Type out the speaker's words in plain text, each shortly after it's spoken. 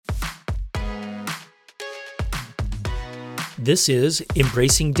This is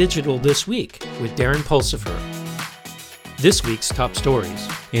Embracing Digital This Week with Darren Pulsifer. This week's top stories.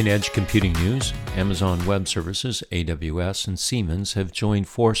 In edge computing news, Amazon Web Services, AWS, and Siemens have joined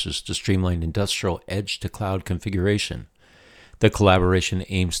forces to streamline industrial edge-to-cloud configuration. The collaboration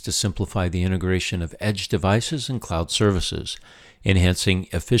aims to simplify the integration of edge devices and cloud services, enhancing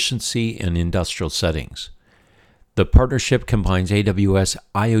efficiency in industrial settings. The partnership combines AWS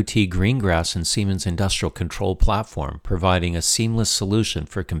IoT Greengrass and Siemens Industrial Control Platform, providing a seamless solution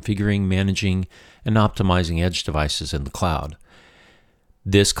for configuring, managing, and optimizing edge devices in the cloud.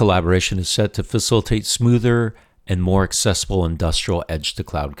 This collaboration is set to facilitate smoother and more accessible industrial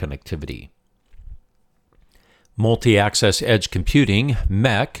edge-to-cloud connectivity. Multi-Access Edge Computing,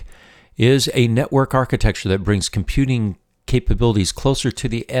 MEC, is a network architecture that brings computing capabilities closer to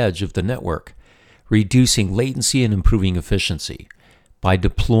the edge of the network, reducing latency and improving efficiency. By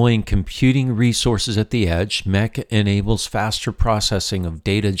deploying computing resources at the edge, MEC enables faster processing of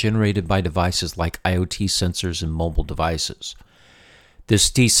data generated by devices like IoT sensors and mobile devices. This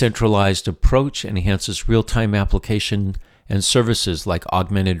decentralized approach enhances real-time application and services like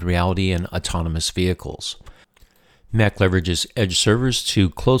augmented reality and autonomous vehicles. MEC leverages edge servers to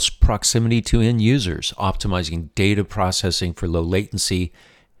close proximity to end users, optimizing data processing for low latency,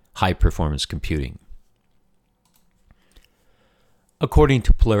 high-performance computing. According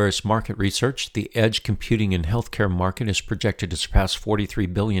to Polaris Market Research, the edge computing and healthcare market is projected to surpass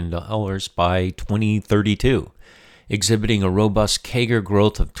 $43 billion by 2032, exhibiting a robust CAGR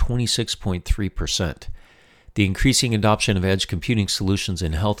growth of 26.3%. The increasing adoption of edge computing solutions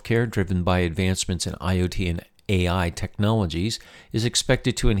in healthcare, driven by advancements in IoT and AI technologies, is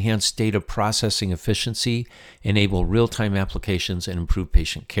expected to enhance data processing efficiency, enable real-time applications, and improve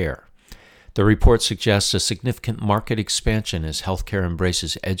patient care. The report suggests a significant market expansion as healthcare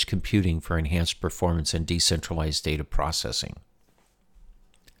embraces edge computing for enhanced performance and decentralized data processing.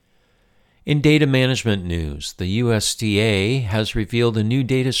 In data management news, the USDA has revealed a new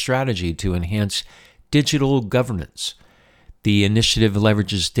data strategy to enhance digital governance. The initiative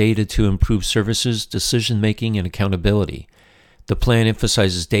leverages data to improve services, decision-making, and accountability. The plan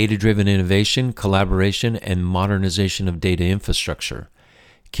emphasizes data-driven innovation, collaboration, and modernization of data infrastructure.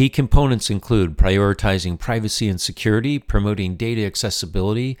 Key components include prioritizing privacy and security, promoting data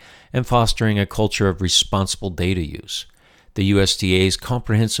accessibility, and fostering a culture of responsible data use. The USDA's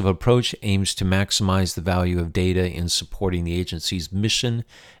comprehensive approach aims to maximize the value of data in supporting the agency's mission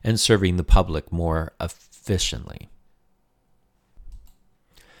and serving the public more efficiently.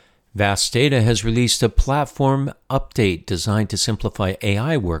 Vast Data has released a platform update designed to simplify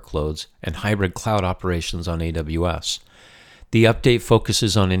AI workloads and hybrid cloud operations on AWS. The update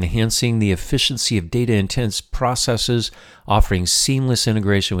focuses on enhancing the efficiency of data-intense processes, offering seamless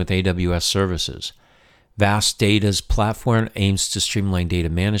integration with AWS services. Vast Data's platform aims to streamline data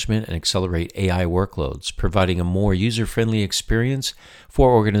management and accelerate AI workloads, providing a more user-friendly experience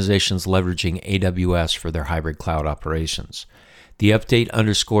for organizations leveraging AWS for their hybrid cloud operations. The update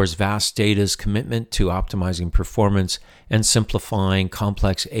underscores Vast Data's commitment to optimizing performance and simplifying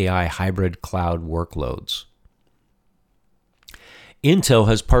complex AI hybrid cloud workloads. Intel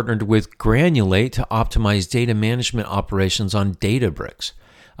has partnered with Granulate to optimize data management operations on Databricks,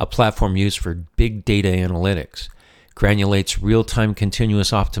 a platform used for big data analytics. Granulate's real-time continuous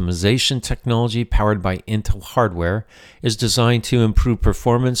optimization technology, powered by Intel hardware, is designed to improve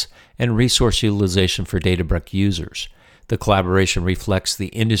performance and resource utilization for Databricks users. The collaboration reflects the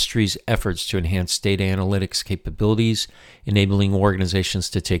industry's efforts to enhance data analytics capabilities, enabling organizations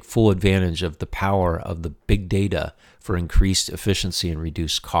to take full advantage of the power of the big data for increased efficiency and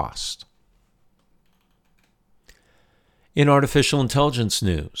reduced cost. In artificial intelligence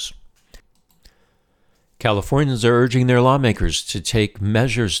news, Californians are urging their lawmakers to take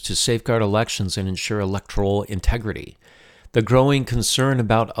measures to safeguard elections and ensure electoral integrity. The growing concern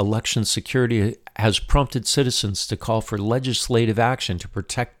about election security has prompted citizens to call for legislative action to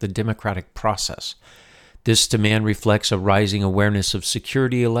protect the democratic process. This demand reflects a rising awareness of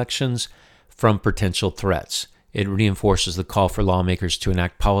security elections from potential threats. It reinforces the call for lawmakers to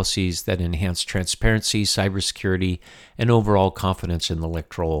enact policies that enhance transparency, cybersecurity, and overall confidence in the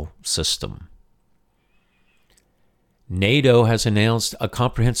electoral system. NATO has announced a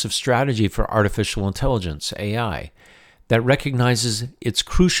comprehensive strategy for artificial intelligence, AI, that recognizes its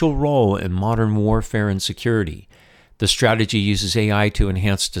crucial role in modern warfare and security. The strategy uses AI to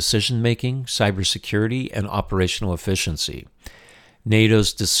enhance decision-making, cybersecurity, and operational efficiency.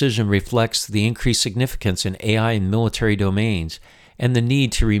 NATO's decision reflects the increased significance in AI in military domains and the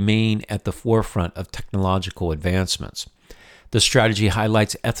need to remain at the forefront of technological advancements. The strategy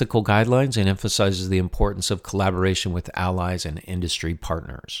highlights ethical guidelines and emphasizes the importance of collaboration with allies and industry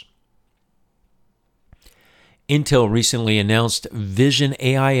partners. Intel recently announced Vision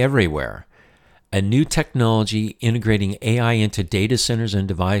AI Everywhere, a new technology integrating AI into data centers and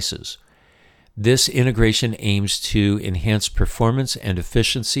devices. This integration aims to enhance performance and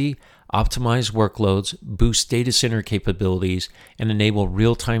efficiency, optimize workloads, boost data center capabilities, and enable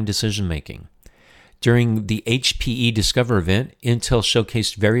real-time decision-making. During the HPE Discover event, Intel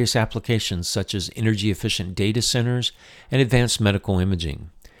showcased various applications such as energy-efficient data centers and advanced medical imaging.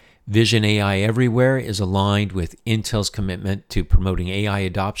 Vision AI Everywhere is aligned with Intel's commitment to promoting AI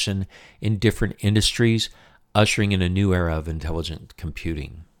adoption in different industries, ushering in a new era of intelligent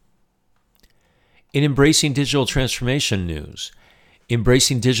computing. In Embracing Digital Transformation news,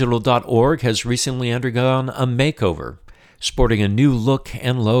 EmbracingDigital.org has recently undergone a makeover, sporting a new look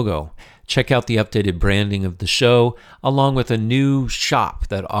and logo. Check out the updated branding of the show, along with a new shop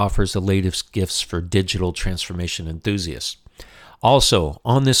that offers the latest gifts for digital transformation enthusiasts. Also,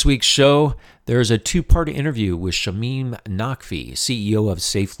 on this week's show, there is a two-part interview with Shamim Naqvi, CEO of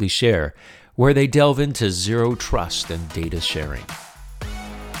Safely Share, where they delve into zero trust and data sharing.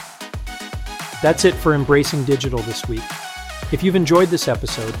 That's it for Embracing Digital this week. If you've enjoyed this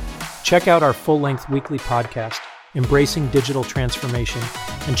episode, check out our full-length weekly podcast, Embracing Digital Transformation,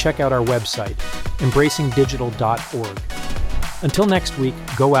 and check out our website, embracingdigital.org. Until next week,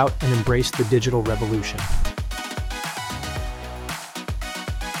 go out and embrace the digital revolution.